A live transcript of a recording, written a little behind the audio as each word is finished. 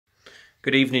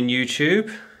Good evening,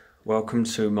 YouTube. Welcome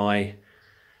to my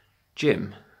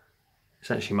gym.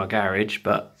 It's actually my garage,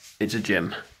 but it's a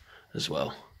gym as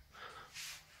well.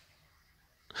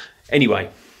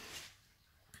 Anyway,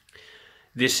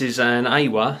 this is an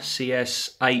Aiwa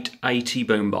CS 880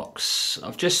 Boombox.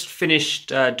 I've just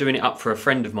finished doing it up for a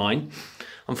friend of mine.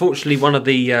 Unfortunately, one of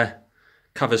the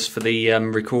covers for the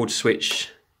record switch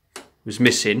was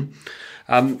missing.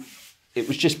 It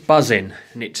was just buzzing,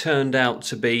 and it turned out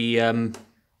to be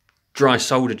dry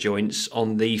solder joints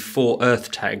on the 4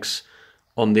 earth tags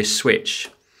on this switch.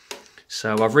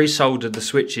 So I've re-soldered the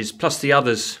switches, plus the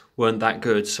others weren't that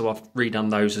good, so I've redone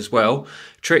those as well.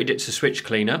 Treated it to switch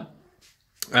cleaner.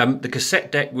 The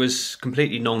cassette deck was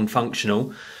completely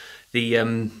non-functional.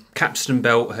 The capstan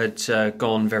belt had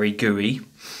gone very gooey.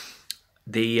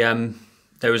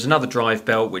 There was another drive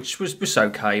belt which was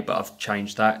okay, but I've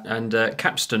changed that. And the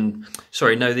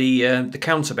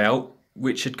counter belt,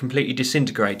 which had completely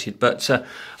disintegrated. But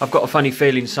I've got a funny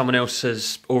feeling someone else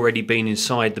has already been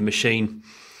inside the machine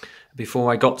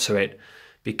before I got to it,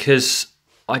 because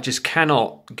I just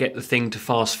cannot get the thing to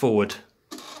fast forward.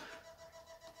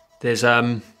 There's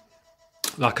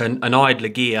like an idler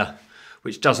gear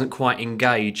which doesn't quite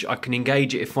engage. I can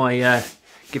engage it if I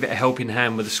give it a helping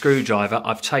hand with a screwdriver.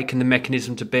 I've taken the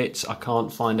mechanism to bits. I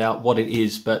can't find out what it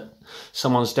is, but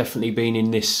someone's definitely been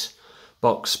in this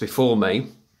box before me,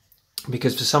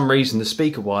 because for some reason the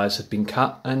speaker wires had been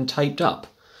cut and taped up.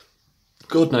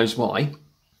 God knows why.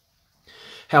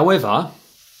 However,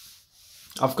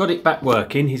 I've got it back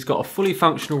working. He's got a fully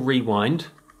functional rewind,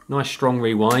 nice strong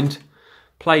rewind,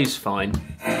 plays fine.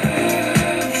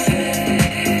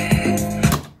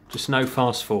 Just no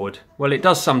fast forward. Well, it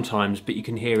does sometimes, but you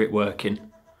can hear it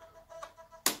working.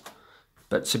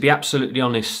 But to be absolutely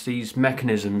honest, these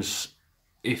mechanisms,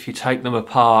 if you take them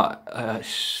apart,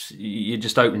 you're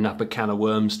just opening up a can of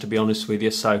worms, to be honest with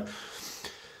you. So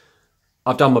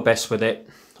I've done my best with it.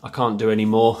 I can't do any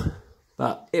more,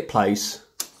 but it plays.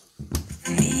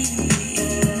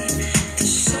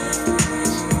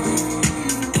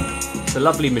 It's a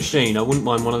lovely machine. I wouldn't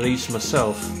mind one of these for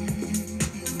myself.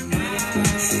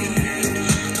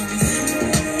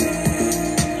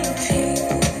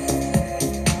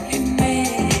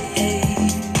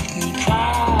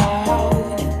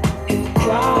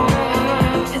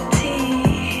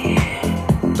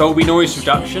 Dolby noise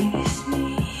reduction,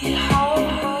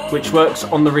 which works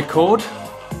on the record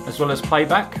as well as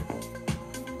playback,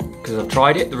 because I've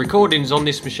tried it. The recordings on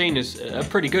this machine are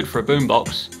pretty good for a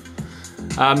boombox.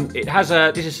 It has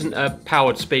this isn't a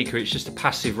powered speaker, it's just a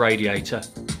passive radiator.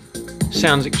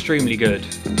 Sounds extremely good.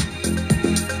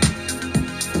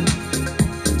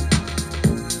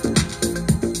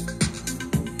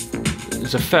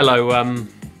 As a fellow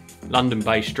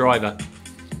London-based driver,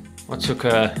 I took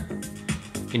a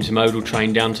intermodal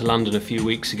train down to London a few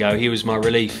weeks ago. He was my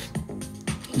relief,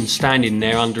 and standing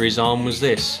there under his arm was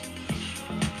this.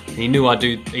 He knew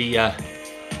he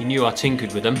knew I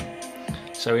tinkered with them,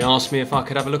 so he asked me if I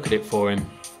could have a look at it for him.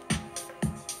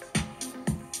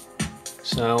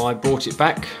 So I brought it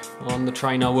back on the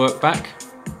train I work back,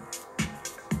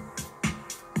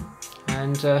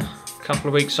 and a couple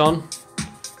of weeks on,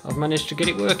 I've managed to get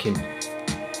it working.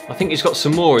 I think he's got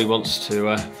some more he wants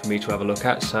to for me to have a look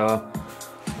at, so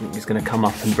I think he's going to come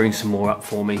up and bring some more up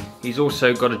for me. He's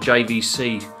also got a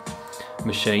JVC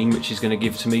machine which he's going to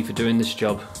give to me for doing this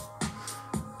job.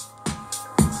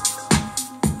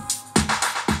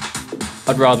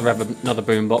 I'd rather have another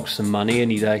boombox than money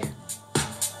any day.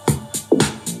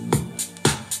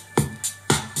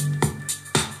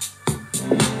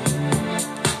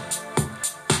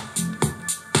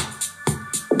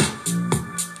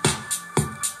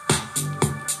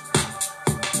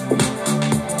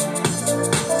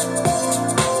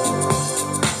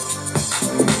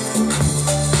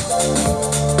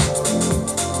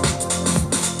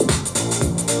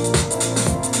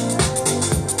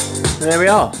 There we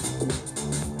are.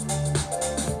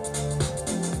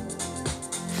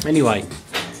 Anyway,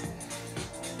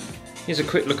 here's a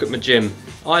quick look at my gym.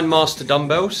 Iron Master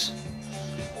dumbbells,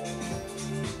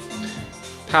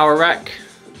 power rack,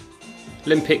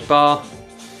 Olympic bar.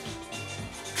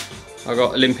 I've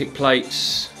got Olympic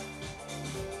plates,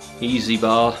 easy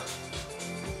bar.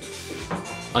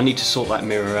 I need to sort that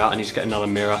mirror out. I need to get another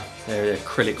mirror. They're the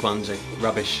acrylic ones, they're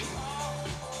rubbish.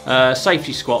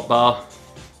 Safety squat bar.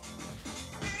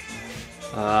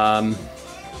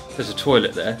 There's a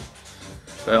toilet there.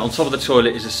 But on top of the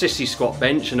toilet is a sissy squat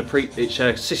bench and it's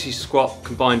a sissy squat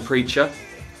combined preacher.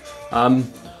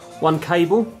 One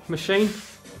cable machine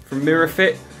from Mirror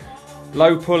Fit,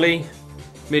 low pulley,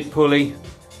 mid pulley,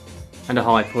 and a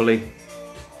high pulley.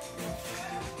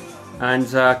 And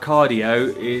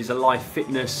cardio is a Life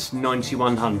Fitness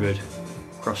 9100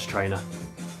 cross trainer.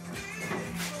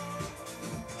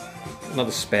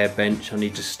 Another spare bench, I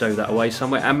need to stow that away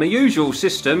somewhere. And my usual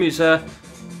system is a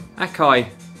Akai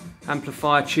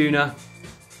amplifier tuner,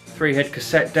 3-head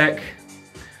cassette deck.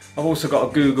 I've also got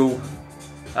a Google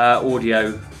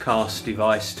audio cast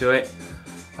device to it.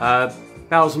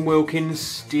 Bowles &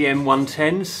 Wilkins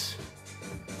DM110s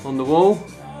on the wall.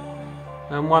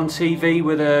 And one TV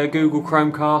with a Google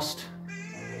Chromecast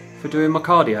for doing my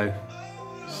cardio.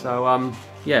 So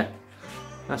yeah,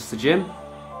 that's the gym.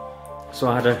 So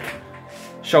I had a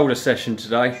shoulder session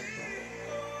today,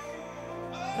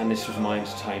 and this was my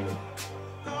entertainment.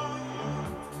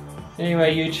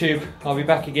 Anyway, YouTube, I'll be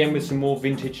back again with some more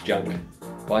vintage junk.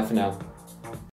 Bye for now.